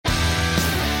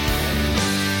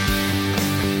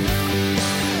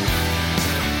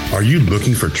Are you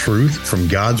looking for truth from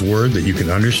God's Word that you can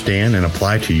understand and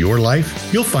apply to your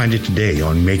life? You'll find it today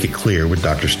on Make It Clear with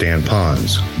Dr. Stan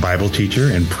Ponz, Bible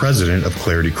teacher and president of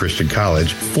Clarity Christian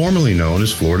College, formerly known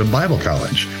as Florida Bible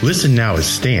College. Listen now as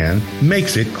Stan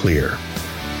makes it clear.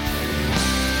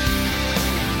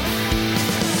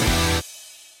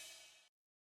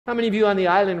 How many of you on the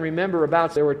island remember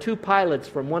there were two pilots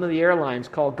from one of the airlines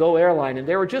called Go Airline, and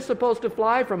they were just supposed to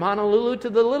fly from Honolulu to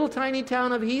the little tiny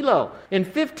town of Hilo. In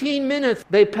 15 minutes,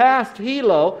 they passed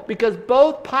Hilo because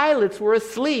both pilots were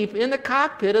asleep in the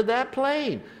cockpit of that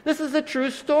plane. This is a true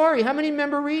story. How many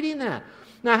remember reading that?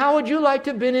 Now, how would you like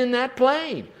to have been in that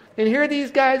plane? And here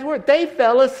these guys were. They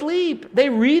fell asleep. They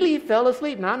really fell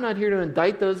asleep. Now, I'm not here to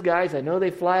indict those guys. I know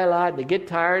they fly a lot. They get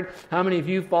tired. How many of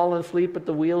you fall asleep at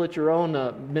the wheel at your own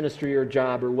ministry or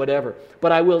job or whatever?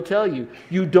 But I will tell you,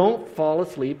 you don't fall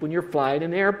asleep when you're flying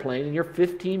an airplane and you're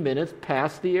 15 minutes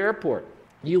past the airport.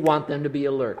 You want them to be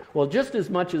alert. Well, just as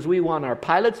much as we want our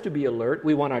pilots to be alert,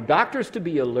 we want our doctors to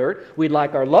be alert, we'd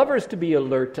like our lovers to be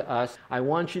alert to us, I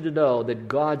want you to know that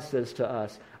God says to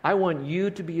us, I want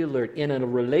you to be alert. In a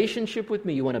relationship with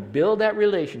me, you want to build that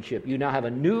relationship. You now have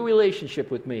a new relationship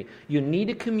with me. You need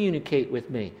to communicate with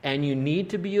me. And you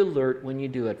need to be alert when you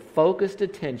do it. Focused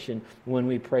attention when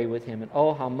we pray with Him. And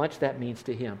oh, how much that means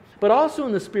to Him. But also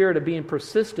in the spirit of being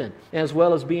persistent as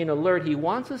well as being alert, He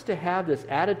wants us to have this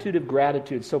attitude of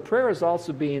gratitude. So prayer is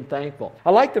also being thankful. I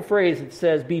like the phrase, it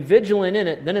says, be vigilant in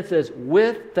it. Then it says,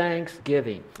 with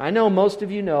thanksgiving. I know most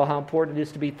of you know how important it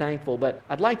is to be thankful, but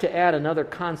I'd like to add another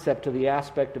concept to the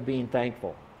aspect of being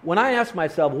thankful. When I ask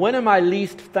myself, when am I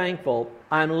least thankful?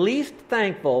 I'm least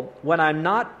thankful when I'm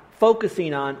not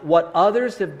focusing on what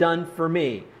others have done for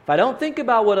me. If I don't think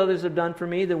about what others have done for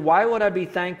me, then why would I be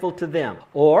thankful to them?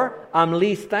 Or I'm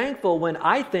least thankful when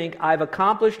I think I've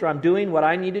accomplished or I'm doing what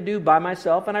I need to do by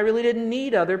myself and I really didn't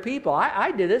need other people.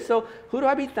 I did it, so who do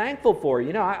I be thankful for?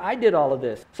 You know, I did all of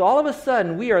this. So all of a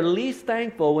sudden, we are least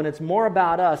thankful when it's more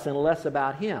about us and less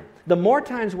about Him. The more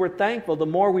times we're thankful, the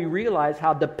more we realize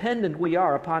how dependent we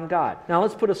are upon God. Now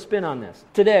let's put a spin on this.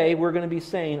 Today, we're going to be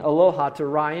saying aloha to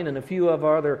Ryan and a few of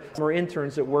our other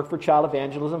interns that work for Child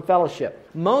Evangelism Fellowship.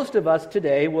 Most of us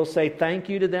today will say thank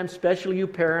you to them, especially you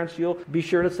parents. You'll be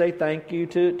sure to say thank you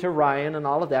to Ryan and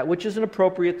all of that, which is an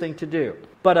appropriate thing to do.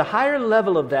 But a higher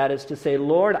level of that is to say,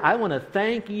 Lord, I want to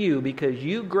thank you because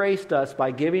you graced us by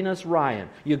giving us Ryan.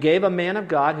 You gave a man of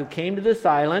God who came to this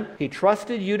island. He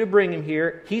trusted you to bring him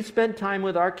here. He spent time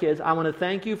with our kids. I want to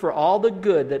thank you for all the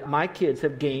good that my kids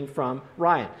have gained from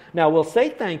Ryan. Now, we'll say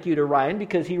thank you to Ryan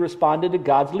because he responded to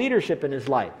God's leadership in his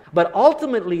life. But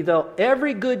ultimately, though,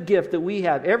 every good gift that we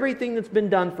have, everything that's been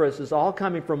done for us is all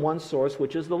coming from one source,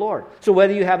 which is the Lord. So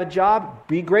whether you have a job,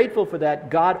 be grateful for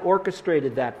that. God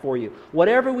orchestrated that for you.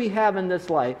 Whatever we have in this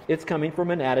life, it's coming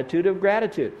from an attitude of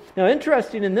gratitude. Now,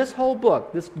 interesting, in this whole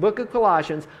book, this book of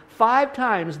Colossians, 5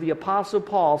 times the Apostle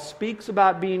Paul speaks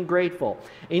about being grateful.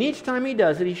 And each time he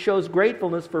does it, he shows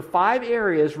gratefulness for 5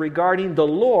 areas regarding the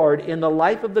Lord in the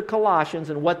life of the Colossians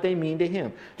and what they mean to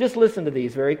Him. Just listen to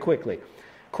these very quickly.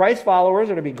 Christ's followers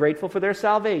are to be grateful for their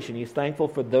salvation. He's thankful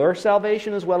for their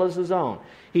salvation as well as his own.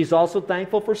 He's also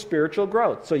thankful for spiritual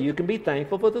growth. So you can be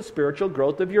thankful for the spiritual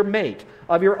growth of your mate,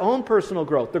 of your own personal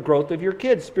growth, the growth of your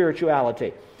kids'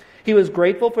 spirituality. He was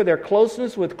grateful for their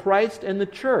closeness with Christ and the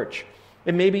church.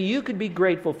 And maybe you could be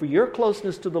grateful for your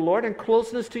closeness to the Lord and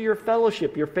closeness to your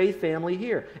fellowship, your faith family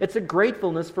here. It's a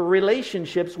gratefulness for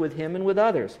relationships with Him and with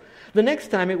others. The next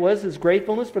time it was His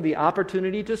gratefulness for the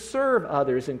opportunity to serve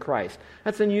others in Christ.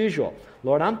 That's unusual.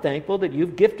 Lord, I'm thankful that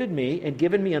you've gifted me and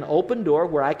given me an open door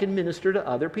where I can minister to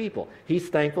other people. He's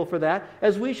thankful for that,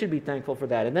 as we should be thankful for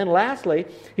that. And then lastly,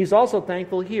 He's also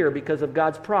thankful here because of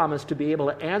God's promise to be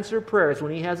able to answer prayers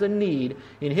when He has a need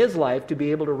in His life to be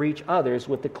able to reach others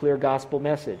with the clear gospel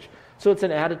message. So it's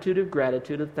an attitude of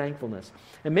gratitude, of thankfulness.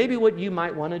 And maybe what you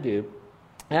might want to do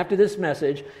after this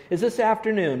message is this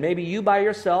afternoon, maybe you by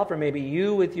yourself or maybe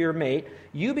you with your mate,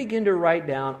 you begin to write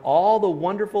down all the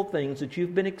wonderful things that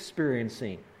you've been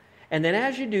experiencing. And then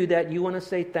as you do that, you want to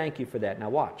say thank you for that. Now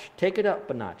watch, take it up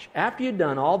a notch. After you've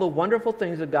done all the wonderful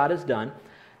things that God has done,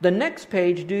 the next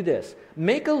page, do this.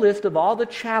 Make a list of all the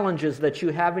challenges that you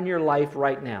have in your life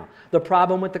right now. The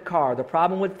problem with the car, the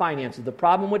problem with finances, the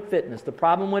problem with fitness, the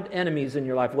problem with enemies in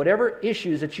your life, whatever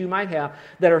issues that you might have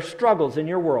that are struggles in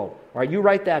your world. All right, you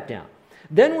write that down.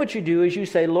 Then what you do is you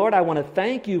say, Lord, I want to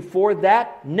thank you for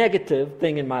that negative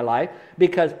thing in my life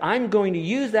because I'm going to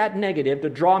use that negative to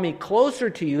draw me closer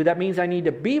to you. That means I need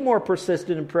to be more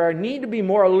persistent in prayer. I need to be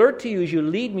more alert to you as you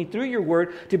lead me through your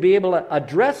word to be able to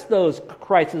address those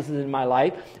crises in my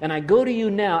life. And I go to you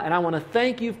now and I want to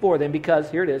thank you for them because,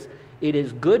 here it is, It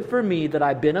is good for me that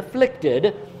I've been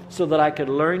afflicted, so that I could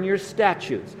learn your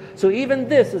statutes. So even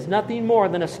this is nothing more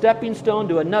than a stepping stone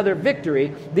to another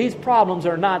victory. These problems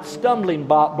are not stumbling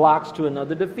blocks to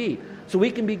another defeat. So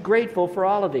we can be grateful for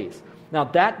all of these. Now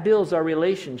that builds our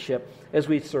relationship as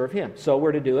we serve Him. So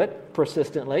we're to do it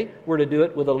persistently, we're to do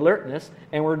it with alertness,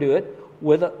 and we're to do it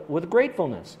with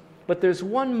gratefulness. But there's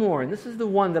one more, and this is the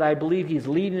one that I believe He's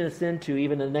leading us into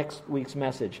even in next week's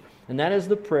message, and that is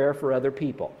the prayer for other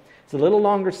people. It's a little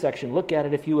longer section. Look at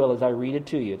it, if you will, as I read it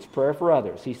to you. It's prayer for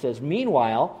others. He says,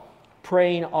 meanwhile,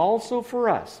 praying also for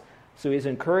us. So he's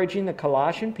encouraging the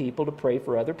Colossian people to pray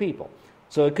for other people.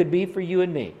 So it could be for you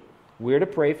and me. We're to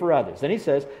pray for others. Then he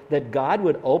says that God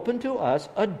would open to us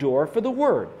a door for the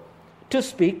Word, to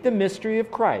speak the mystery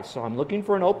of Christ. So I'm looking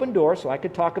for an open door so I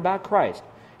could talk about Christ.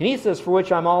 And he says, for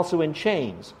which I'm also in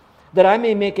chains, that I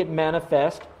may make it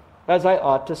manifest as I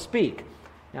ought to speak.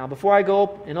 Now, before I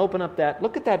go and open up that,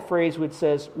 look at that phrase which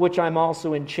says, which I'm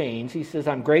also in chains. He says,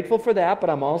 I'm grateful for that, but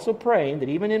I'm also praying that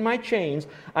even in my chains,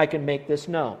 I can make this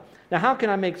known. Now, how can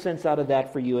I make sense out of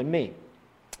that for you and me?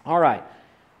 All right.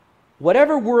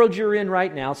 Whatever world you're in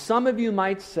right now, some of you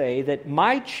might say that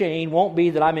my chain won't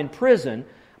be that I'm in prison,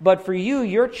 but for you,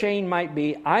 your chain might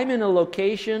be I'm in a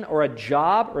location or a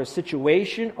job or a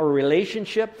situation or a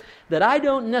relationship that I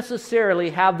don't necessarily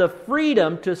have the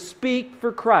freedom to speak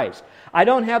for Christ. I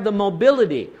don't have the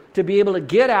mobility to be able to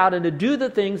get out and to do the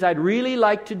things I'd really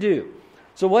like to do.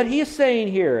 So what he's saying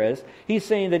here is, he's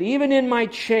saying that even in my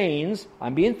chains,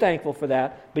 I'm being thankful for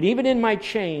that, but even in my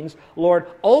chains, Lord,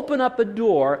 open up a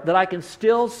door that I can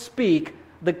still speak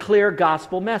the clear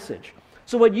gospel message.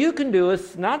 So what you can do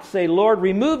is not say, Lord,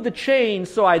 remove the chains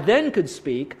so I then could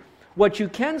speak. What you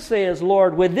can say is,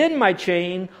 Lord, within my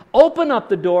chain, open up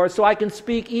the door so I can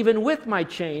speak even with my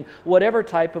chain, whatever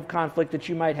type of conflict that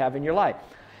you might have in your life.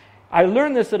 I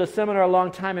learned this at a seminar a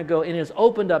long time ago, and it has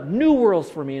opened up new worlds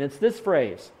for me, and it's this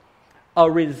phrase: a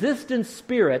resistant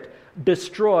spirit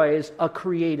destroys a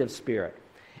creative spirit.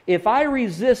 If I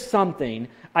resist something,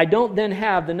 I don't then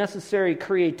have the necessary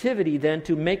creativity then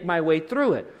to make my way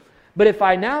through it. But if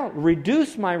I now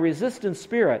reduce my resistant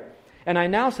spirit, and I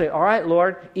now say, all right,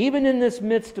 Lord, even in this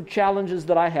midst of challenges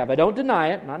that I have, I don't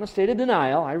deny it, I'm not in a state of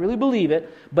denial, I really believe it,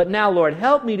 but now, Lord,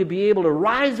 help me to be able to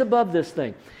rise above this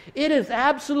thing. It is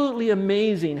absolutely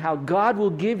amazing how God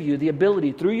will give you the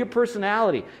ability through your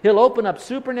personality. He'll open up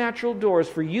supernatural doors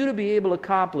for you to be able to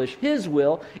accomplish His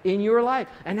will in your life.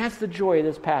 And that's the joy of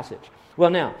this passage. Well,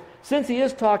 now, since he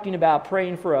is talking about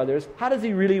praying for others, how does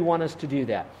he really want us to do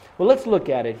that? Well, let's look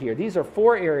at it here. These are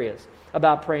 4 areas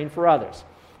about praying for others.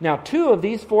 Now, 2 of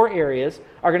these 4 areas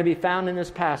are going to be found in this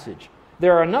passage.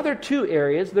 There are another 2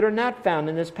 areas that are not found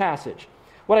in this passage.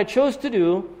 What I chose to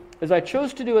do is I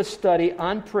chose to do a study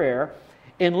on prayer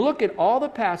and look at all the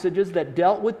passages that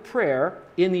dealt with prayer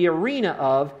in the arena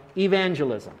of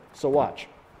evangelism. So watch.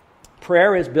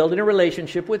 Prayer is building a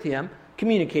relationship with Him,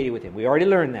 communicating with Him. We already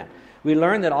learned that. We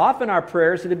learned that often our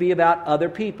prayers are to be about other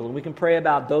people. And we can pray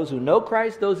about those who know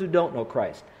Christ, those who don't know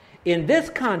Christ. In this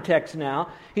context now,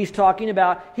 he's talking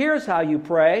about, here's how you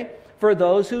pray for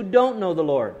those who don't know the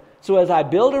Lord. So as I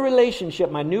build a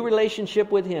relationship, my new relationship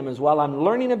with Him, as while I'm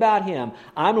learning about Him,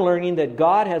 I'm learning that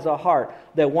God has a heart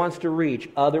that wants to reach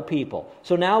other people.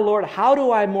 So now, Lord, how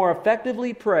do I more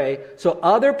effectively pray so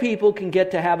other people can get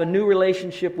to have a new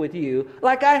relationship with You,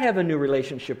 like I have a new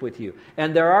relationship with You?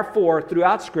 And there are 4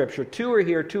 throughout Scripture. 2 are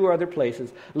here, 2 are other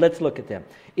places. Let's look at them.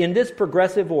 In this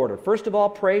progressive order, first of all,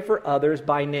 pray for others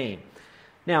by name.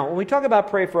 Now, when we talk about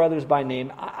pray for others by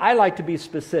name, I like to be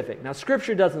specific. Now,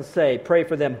 Scripture doesn't say pray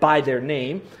for them by their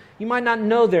name. You might not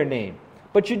know their name,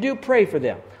 but you do pray for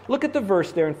them. Look at the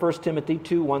verse there in 1 Timothy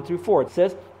 2, 1 through 4. It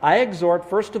says, I exhort,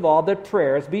 first of all, that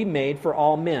prayers be made for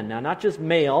all men. Now, not just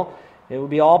male, it would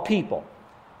be all people.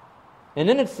 And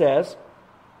then it says,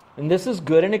 and this is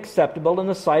good and acceptable in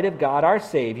the sight of God our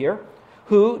Savior,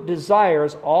 who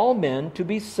desires all men to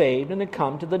be saved and to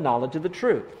come to the knowledge of the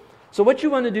truth. So what you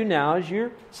want to do now is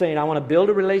you're saying, I want to build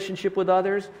a relationship with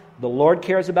others. The Lord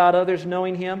cares about others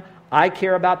knowing Him. I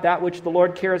care about that which the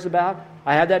Lord cares about.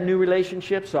 I have that new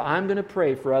relationship, so I'm going to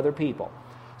pray for other people.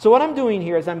 So what I'm doing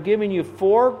here is I'm giving you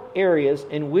 4 areas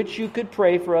in which you could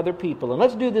pray for other people. And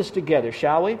let's do this together,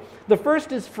 shall we? The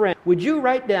first is friend. Would you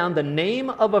write down the name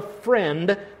of a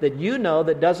friend that you know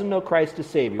that doesn't know Christ as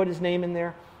Savior? Put his name in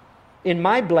there. In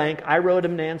my blank, I wrote a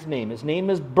man's name. His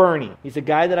name is Bernie. He's a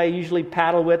guy that I usually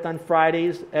paddle with on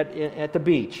Fridays at the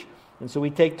beach. And so we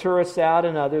take tourists out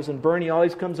and others, and Bernie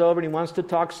always comes over and he wants to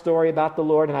talk story about the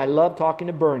Lord, and I love talking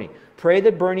to Bernie. Pray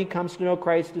that Bernie comes to know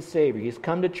Christ as Savior. He's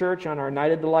come to church on our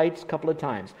Night of Delights a couple of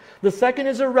times. The second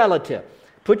is a relative.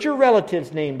 Put your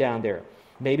relative's name down there.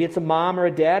 Maybe it's a mom or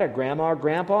a dad, a grandma or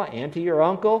grandpa, auntie or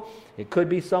uncle. It could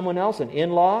be someone else, an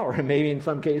in-law, or maybe in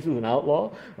some cases an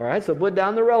outlaw. All right, so put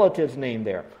down the relative's name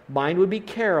there. Mine would be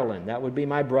Carolyn. That would be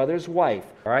my brother's wife.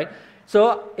 All right.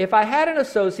 So if I had an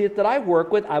associate that I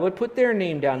work with, I would put their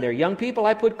name down there. Young people,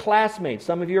 I put classmates.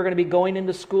 Some of you are going to be going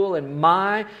into school,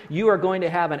 and you are going to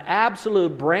have an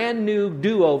absolute brand new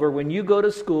do-over when you go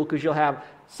to school, because you'll have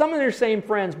some of your same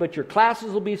friends, but your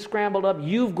classes will be scrambled up.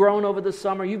 You've grown over the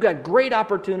summer. You've got great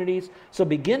opportunities. So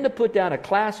begin to put down a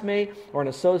classmate or an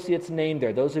associate's name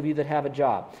there, those of you that have a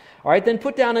job. All right, then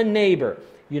put down a neighbor.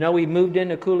 You know, we moved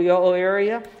into Culiolo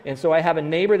area, and so I have a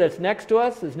neighbor that's next to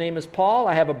us. His name is Paul.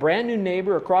 I have a brand new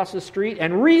neighbor across the street,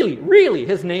 and really,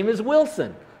 his name is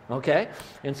Wilson. Okay?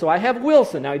 And so I have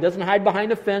Wilson. Now, he doesn't hide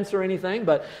behind a fence or anything,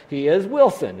 but he is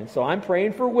Wilson. And so I'm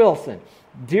praying for Wilson.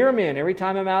 Dear man, every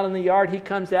time I'm out in the yard, he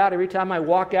comes out. Every time I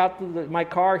walk out to my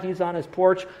car, he's on his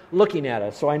porch looking at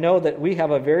us. So I know that we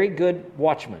have a very good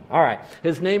watchman. All right.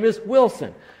 His name is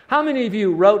Wilson. How many of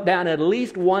you wrote down at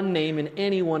least one name in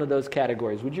any one of those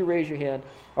categories? Would you raise your hand?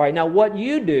 All right. Now, what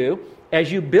you do as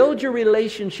you build your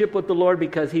relationship with the Lord,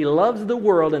 because He loves the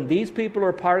world and these people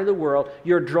are part of the world,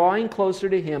 you're drawing closer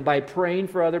to Him by praying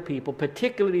for other people,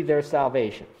 particularly their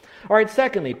salvation. All right,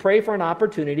 secondly, pray for an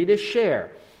opportunity to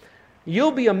share.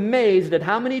 You'll be amazed at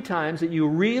how many times that you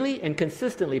really and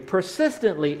consistently,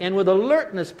 persistently, and with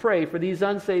alertness pray for these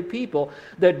unsaved people,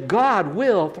 that God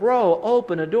will throw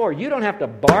open a door. You don't have to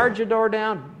barge a door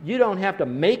down. You don't have to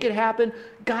make it happen.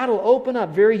 God will open up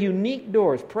very unique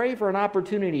doors. Pray for an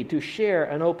opportunity to share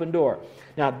an open door.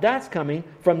 Now, that's coming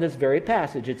from this very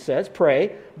passage. It says,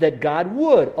 pray that God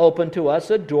would open to us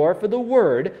a door for the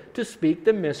Word to speak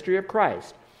the mystery of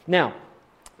Christ. Now,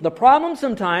 the problem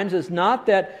sometimes is not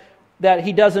that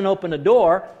He doesn't open a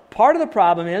door. Part of the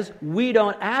problem is we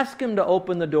don't ask Him to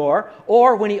open the door,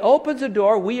 or when He opens a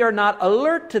door, we are not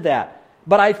alert to that.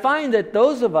 But I find that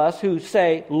those of us who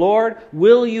say, Lord,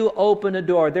 will you open a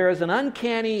door? There is an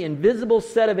uncanny, invisible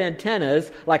set of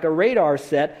antennas, like a radar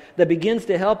set, that begins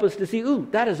to help us to see, ooh,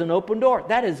 that is an open door.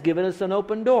 That has given us an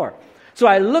open door. So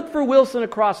I look for Wilson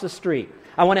across the street.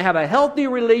 I want to have a healthy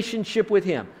relationship with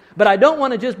him. But I don't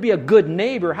want to just be a good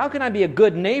neighbor. How can I be a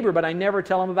good neighbor but I never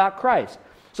tell him about Christ?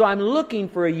 So I'm looking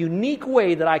for a unique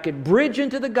way that I could bridge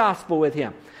into the gospel with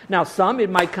him. Now, it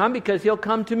might come because he'll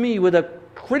come to me with a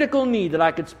critical need that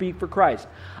I could speak for Christ.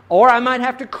 Or I might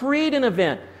have to create an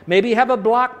event. Maybe have a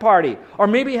block party. Or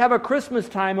maybe have a Christmas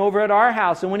time over at our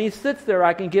house. And when he sits there,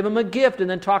 I can give him a gift and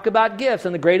then talk about gifts.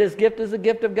 And the greatest gift is the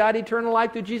gift of God, eternal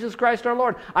life through Jesus Christ our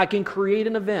Lord. I can create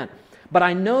an event. But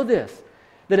I know this,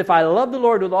 that if I love the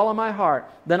Lord with all of my heart,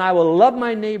 then I will love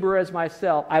my neighbor as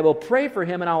myself. I will pray for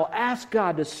him, and I will ask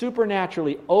God to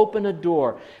supernaturally open a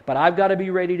door. But I've got to be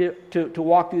ready to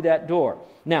walk through that door.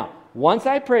 Now, once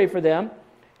I pray for them,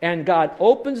 and God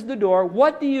opens the door,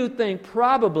 what do you think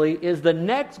probably is the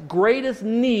next greatest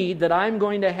need that I'm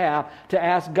going to have to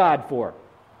ask God for?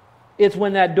 It's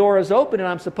when that door is open and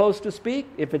I'm supposed to speak.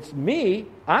 If it's me,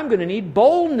 I'm going to need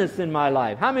boldness in my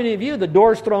life. How many of you, the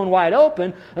door's thrown wide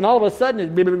open and all of a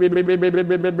sudden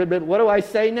it's what do I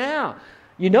say now?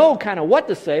 You know kind of what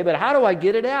to say, but how do I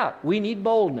get it out? We need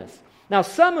boldness. Now,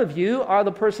 some of you are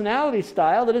the personality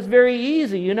style that is very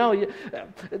easy. You know,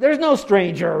 there's no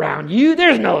stranger around you.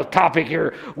 There's no topic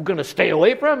you're going to stay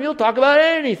away from. You'll talk about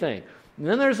anything. And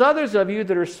then there's others of you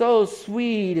that are so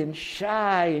sweet and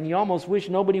shy, and you almost wish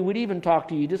nobody would even talk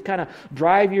to you. You just kind of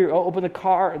open the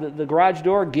car, the garage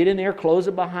door, get in there, close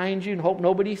it behind you, and hope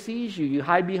nobody sees you. You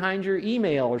hide behind your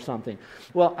email or something.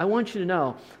 Well, I want you to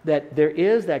know that there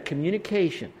is that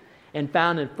communication. And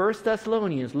found in 1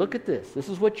 Thessalonians, look at this. This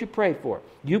is what you pray for.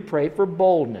 You pray for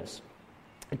boldness.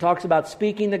 It talks about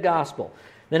speaking the gospel.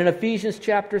 Then in Ephesians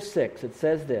chapter 6, it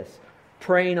says this,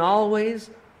 praying always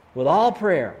with all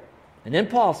prayer. And then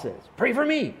Paul says, pray for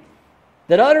me,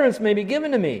 that utterance may be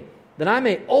given to me, that I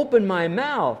may open my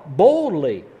mouth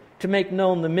boldly to make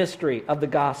known the mystery of the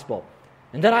gospel,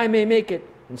 and that I may make it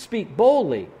and speak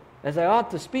boldly as I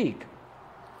ought to speak.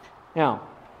 Now,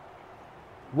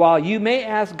 while you may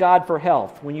ask God for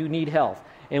health when you need health,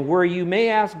 and where you may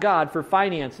ask God for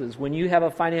finances when you have a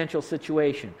financial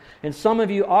situation, and some of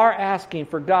you are asking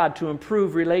for God to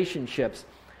improve relationships,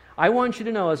 I want you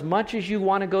to know, as much as you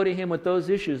want to go to Him with those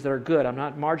issues that are good, I'm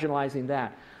not marginalizing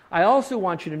that, I also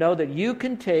want you to know that you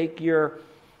can take your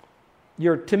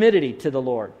timidity to the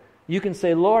Lord. You can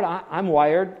say, Lord, I'm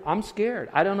wired. I'm scared.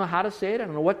 I don't know how to say it. I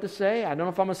don't know what to say. I don't know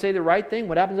if I'm going to say the right thing.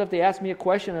 What happens if they ask me a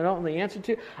question I don't know the answer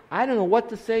to? I don't know what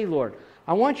to say, Lord.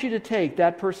 I want you to take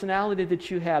that personality that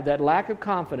you have, that lack of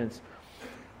confidence,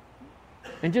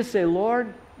 and just say,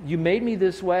 Lord, you made me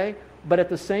this way, but at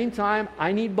the same time,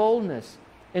 I need boldness.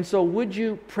 And so would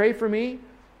you pray for me?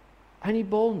 I need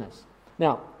boldness.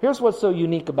 Now, here's what's so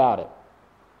unique about it.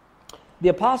 The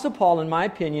Apostle Paul, in my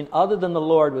opinion, other than the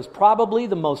Lord, was probably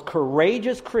the most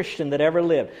courageous Christian that ever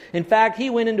lived. In fact, he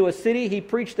went into a city, he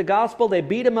preached the gospel, they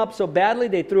beat him up so badly,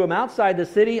 they threw him outside the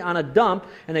city on a dump,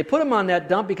 and they put him on that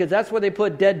dump because that's where they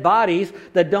put dead bodies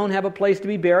that don't have a place to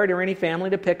be buried or any family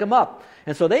to pick them up.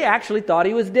 And so they actually thought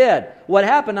he was dead. What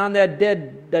happened on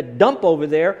that dump over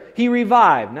there? He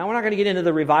revived. Now, we're not going to get into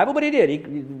the revival, but he did.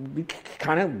 He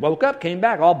kind of woke up, came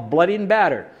back, all bloodied and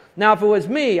battered. Now, if it was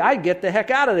me, I'd get the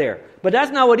heck out of there. But that's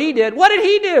not what he did. What did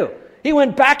he do? He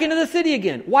went back into the city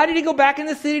again. Why did he go back in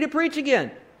the city to preach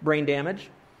again? Brain damage?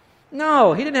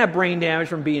 No, he didn't have brain damage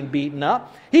from being beaten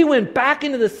up. He went back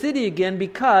into the city again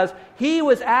because he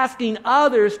was asking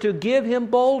others to give him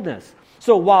boldness.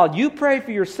 So while you pray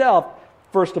for yourself,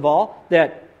 first of all,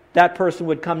 that person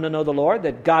would come to know the Lord,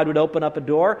 that God would open up a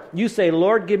door, you say,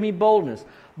 Lord, give me boldness.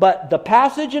 But the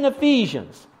passage in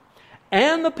Ephesians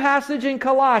and the passage in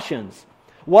Colossians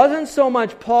wasn't so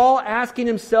much Paul asking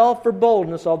himself for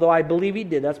boldness, although I believe he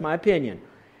did. That's my opinion.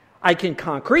 I can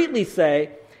concretely say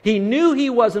he knew he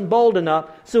wasn't bold enough,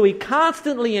 so he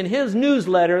constantly in his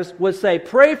newsletters would say,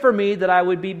 pray for me that I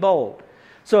would be bold.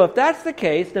 So if that's the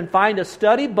case, then find a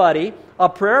study buddy, a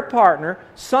prayer partner,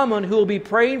 someone who will be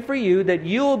praying for you that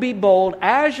you will be bold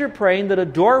as you're praying, that a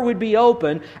door would be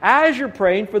open as you're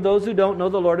praying for those who don't know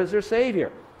the Lord as their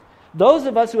Savior. Those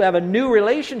of us who have a new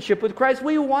relationship with Christ,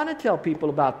 we want to tell people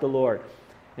about the Lord.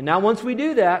 And now once we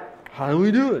do that, how do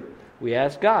we do it? We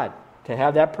ask God to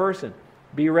have that person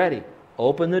be ready,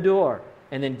 open the door,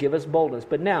 and then give us boldness.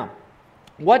 But now,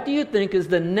 what do you think is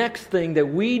the next thing that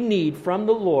we need from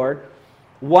the Lord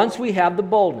once we have the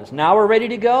boldness? Now we're ready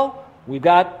to go. We've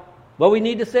got what we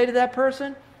need to say to that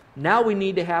person. Now we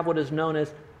need to have what is known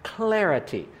as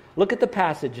clarity. Look at the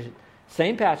passage.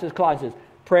 Same passage, Colossians.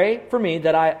 Pray for me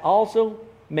that I also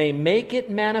may make it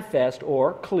manifest,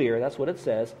 or clear, that's what it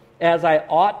says, as I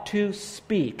ought to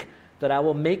speak, that I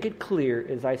will make it clear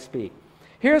as I speak.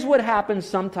 Here's what happens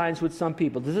sometimes with some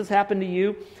people. Does this happen to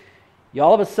you?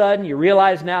 All of a sudden, you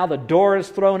realize now the door is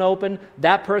thrown open.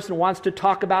 That person wants to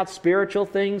talk about spiritual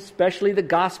things, especially the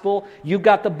gospel. You've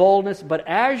got the boldness, but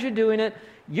as you're doing it,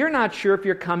 you're not sure if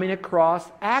you're coming across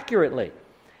accurately.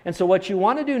 And so what you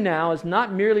want to do now is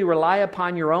not merely rely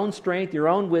upon your own strength, your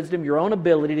own wisdom, your own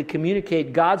ability to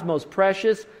communicate God's most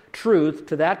precious truth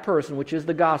to that person, which is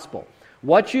the gospel.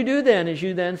 What you do then is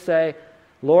you then say,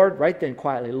 Lord, right then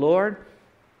quietly, Lord,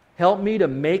 help me to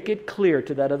make it clear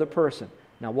to that other person.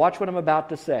 Now watch what I'm about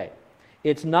to say.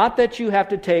 It's not that you have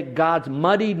to take God's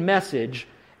muddied message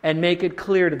and make it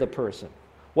clear to the person.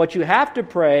 What you have to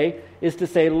pray is to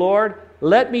say, Lord,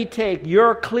 let me take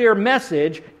your clear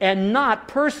message and not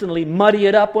personally muddy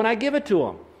it up when I give it to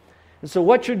them. And so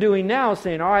what you're doing now is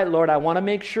saying, all right, Lord, I want to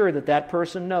make sure that that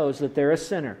person knows that they're a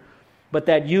sinner, but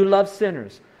that you love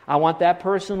sinners. I want that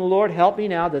person, Lord, help me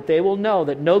now that they will know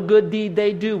that no good deed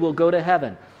they do will go to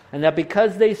heaven, and that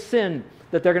because they sin,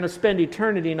 that they're going to spend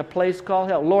eternity in a place called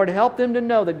hell. Lord, help them to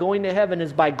know that going to heaven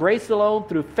is by grace alone,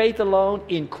 through faith alone,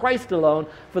 in Christ alone,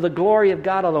 for the glory of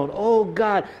God alone. Oh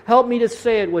God, help me to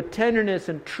say it with tenderness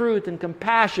and truth and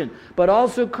compassion, but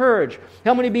also courage.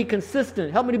 Help me to be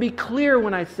consistent. Help me to be clear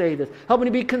when I say this. Help me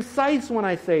to be concise when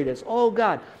I say this. Oh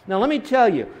God. Now let me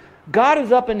tell you, God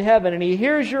is up in heaven and He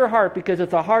hears your heart because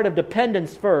it's a heart of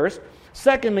dependence first.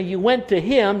 Secondly, you went to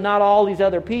Him, not all these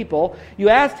other people. You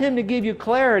asked Him to give you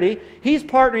clarity. He's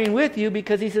partnering with you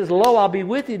because He says, lo, I'll be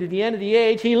with you to the end of the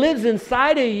age. He lives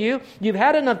inside of you. You've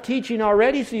had enough teaching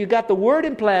already, so you've got the Word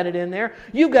implanted in there.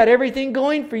 You've got everything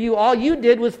going for you. All you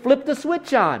did was flip the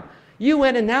switch on. You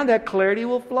went, and now that clarity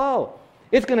will flow.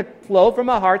 It's going to flow from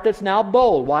a heart that's now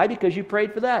bold. Why? Because you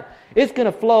prayed for that. It's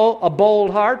going to flow, a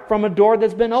bold heart, from a door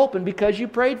that's been opened because you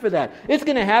prayed for that. It's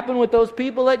going to happen with those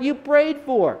people that you prayed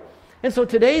for. And so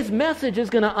today's message is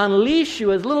going to unleash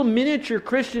you as little miniature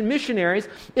Christian missionaries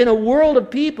in a world of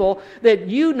people that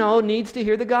you know needs to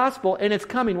hear the gospel. And it's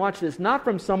coming, watch this, not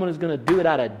from someone who's going to do it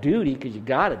out of duty because you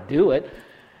got to do it.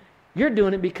 You're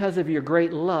doing it because of your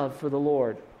great love for the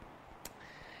Lord.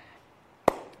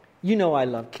 You know I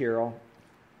love Carol,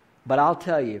 but I'll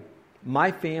tell you,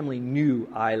 my family knew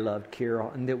I loved Carol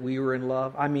and that we were in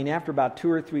love. I mean, after about 2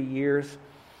 or 3 years,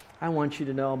 I want you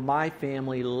to know my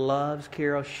family loves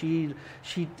Carol.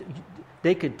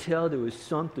 They could tell there was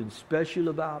something special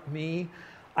about me.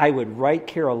 I would write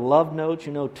Carol love notes,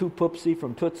 to Poopsie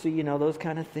from Tootsie, those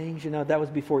kind of things. That was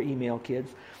before email,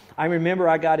 kids. I remember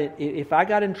if I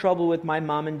got in trouble with my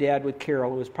mom and dad with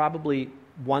Carol, it was probably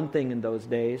one thing in those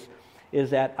days, is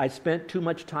that I spent too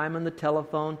much time on the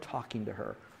telephone talking to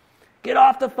her. Get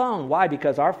off the phone. Why?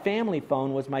 Because our family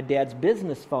phone was my dad's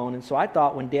business phone, and so I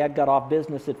thought when Dad got off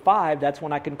business at 5, that's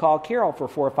when I can call Carol for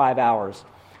 4 or 5 hours.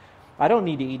 I don't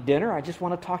need to eat dinner. I just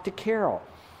want to talk to Carol.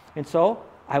 And so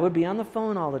I would be on the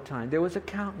phone all the time. There was a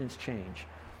countenance change.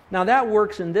 Now that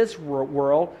works in this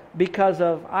world because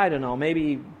of, I don't know,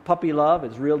 maybe puppy love.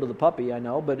 It's real to the puppy, I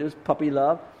know, but it was puppy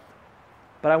love.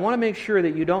 But I want to make sure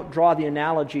that you don't draw the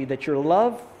analogy that your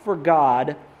love for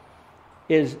God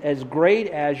is as great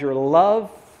as your love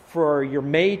for your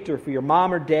mate or for your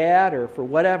mom or dad or for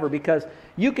whatever, because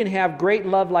you can have great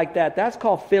love like that. That's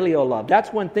called filial love.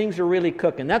 That's when things are really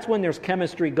cooking. That's when there's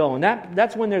chemistry going.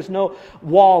 That's when there's no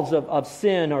walls of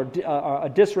sin or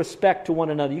disrespect to one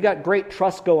another. You got great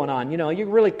trust going on. You know, you're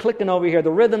really clicking over here.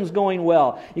 The rhythm's going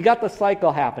well. You got the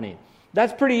cycle happening.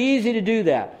 That's pretty easy to do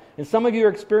that. And some of you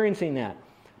are experiencing that.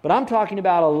 But I'm talking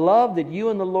about a love that you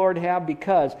and the Lord have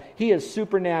because He is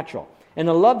supernatural. And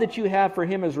the love that you have for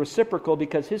Him is reciprocal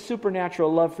because His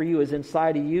supernatural love for you is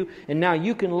inside of you. And now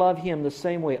you can love Him the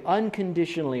same way,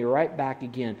 unconditionally, right back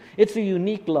again. It's a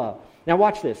unique love. Now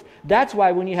watch this. That's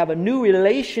why when you have a new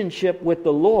relationship with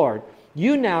the Lord,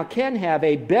 you now can have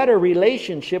a better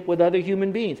relationship with other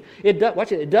human beings.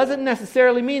 Watch it. It doesn't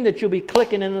necessarily mean that you'll be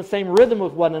clicking in the same rhythm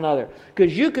with one another.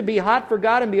 Because you could be hot for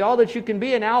God and be all that you can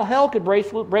be, and all hell could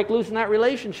break loose in that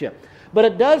relationship. But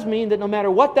it does mean that no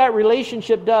matter what that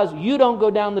relationship does, you don't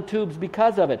go down the tubes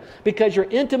because of it. Because you're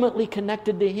intimately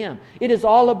connected to Him. It is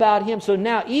all about Him. So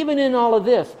now, even in all of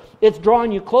this, it's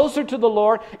drawing you closer to the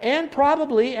Lord and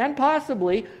probably and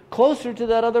possibly closer to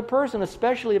that other person,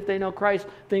 especially if they know Christ,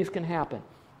 things can happen.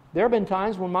 There have been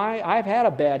times when I've had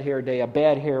a bad hair day, a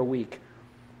bad hair week.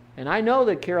 And I know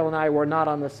that Carol and I were not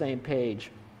on the same page.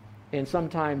 And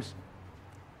sometimes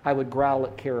I would growl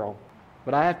at Carol.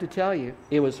 But I have to tell you,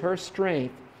 it was her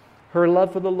strength, her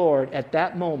love for the Lord at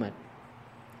that moment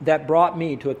that brought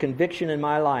me to a conviction in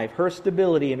my life, her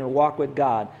stability in her walk with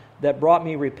God, that brought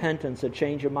me repentance, a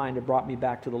change of mind, that brought me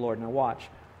back to the Lord. Now watch.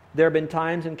 There have been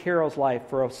times in Carol's life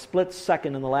for a split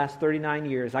second in the last 39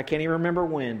 years, I can't even remember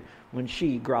when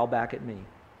she growled back at me.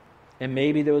 And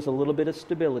maybe there was a little bit of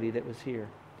stability that was here.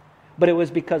 But it was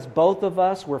because both of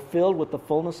us were filled with the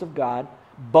fullness of God.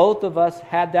 Both of us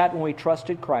had that when we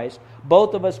trusted Christ.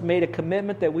 Both of us made a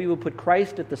commitment that we would put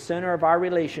Christ at the center of our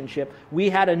relationship. We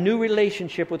had a new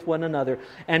relationship with one another.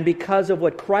 And because of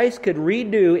what Christ could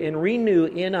redo and renew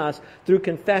in us through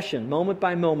confession, moment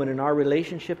by moment in our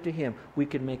relationship to Him, we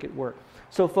could make it work.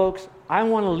 So folks, I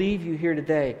want to leave you here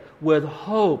today with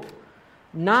hope.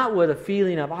 Not with a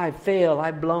feeling of, I've failed,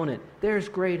 I've blown it. There's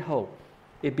great hope.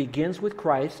 It begins with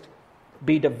Christ.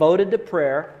 Be devoted to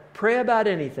prayer. Pray about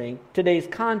anything. Today's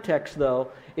context, though,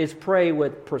 is pray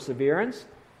with perseverance,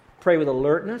 pray with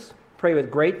alertness, pray with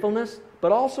gratefulness,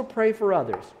 but also pray for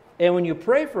others. And when you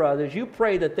pray for others, you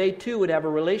pray that they too would have a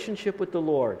relationship with the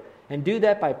Lord. And do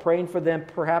that by praying for them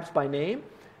perhaps by name.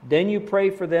 Then you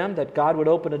pray for them that God would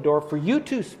open a door for you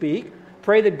to speak.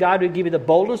 Pray that God would give you the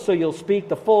boldness so you'll speak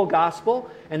the full gospel.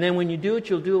 And then when you do it,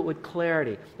 you'll do it with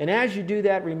clarity. And as you do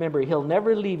that, remember, He'll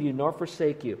never leave you nor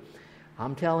forsake you.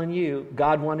 I'm telling you,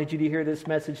 God wanted you to hear this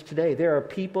message today. There are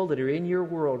people that are in your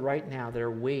world right now that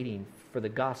are waiting for the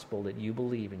gospel that you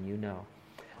believe and you know.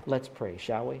 Let's pray,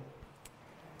 shall we?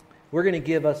 We're going to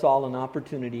give us all an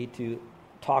opportunity to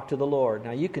talk to the Lord.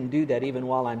 Now, you can do that even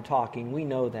while I'm talking. We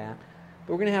know that.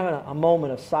 But we're going to have a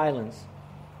moment of silence.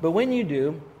 But when you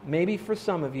do, maybe for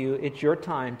some of you, it's your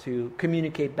time to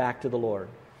communicate back to the Lord.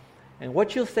 And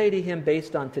what you'll say to Him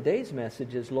based on today's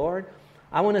message is, Lord,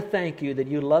 I want to thank You that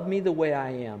You love me the way I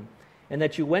am, and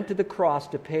that You went to the cross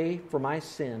to pay for my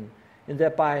sin, and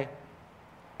that by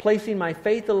placing my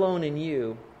faith alone in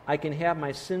You, I can have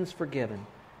my sins forgiven.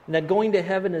 And that going to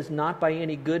heaven is not by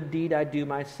any good deed I do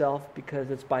myself, because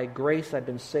it's by grace I've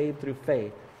been saved through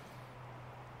faith.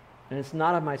 And it's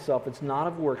not of myself, it's not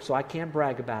of work, so I can't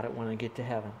brag about it when I get to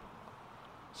heaven.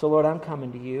 So Lord, I'm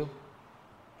coming to You.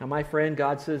 Now my friend,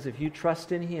 God says if you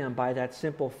trust in Him by that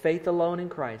simple faith alone in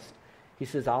Christ, He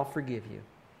says, I'll forgive you.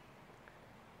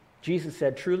 Jesus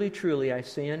said, truly, truly, I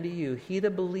say unto you, he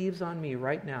that believes on me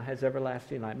right now has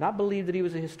everlasting life. Not believe that He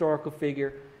was a historical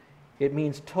figure. It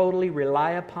means totally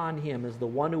rely upon Him as the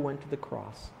one who went to the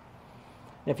cross.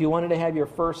 And if you wanted to have your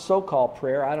first so-called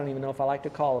prayer, I don't even know if I like to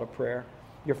call it a prayer,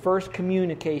 your first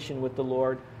communication with the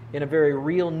Lord in a very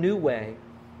real new way,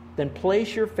 then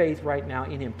place your faith right now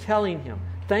in Him, telling Him,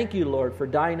 thank You, Lord, for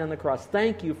dying on the cross.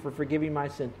 Thank You for forgiving my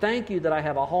sin. Thank You that I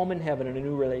have a home in heaven and a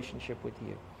new relationship with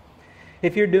You.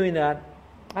 If you're doing that,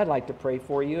 I'd like to pray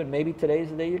for you, and maybe today's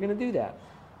the day you're going to do that.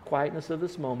 Quietness of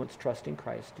this moment, trusting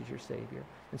Christ as your Savior.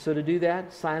 And so to do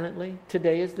that silently,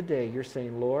 today is the day you're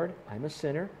saying, Lord, I'm a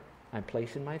sinner. I'm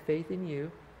placing my faith in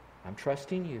you. I'm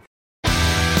trusting you.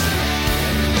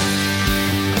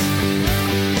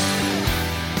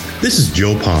 This is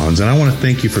Joe Ponz, and I want to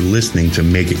thank you for listening to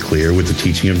Make It Clear with the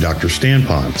teaching of Dr. Stan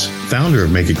Ponz, founder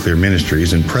of Make It Clear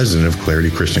Ministries and president of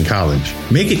Clarity Christian College.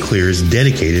 Make It Clear is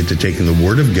dedicated to taking the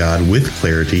Word of God with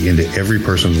clarity into every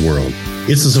person's world.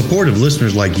 It's the support of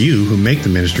listeners like you who make the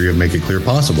ministry of Make It Clear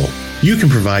possible. You can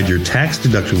provide your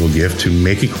tax-deductible gift to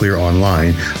Make It Clear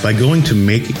online by going to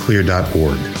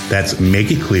makeitclear.org. That's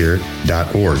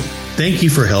makeitclear.org. Thank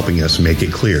you for helping us make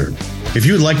it clear. If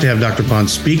you would like to have Dr. Ponz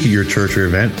speak at your church or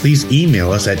event, please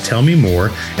email us at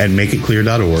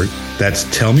tellmemore@makeitclear.org. That's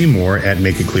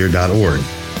tellmemore@makeitclear.org.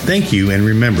 Thank you, and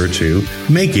remember to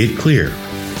make it clear.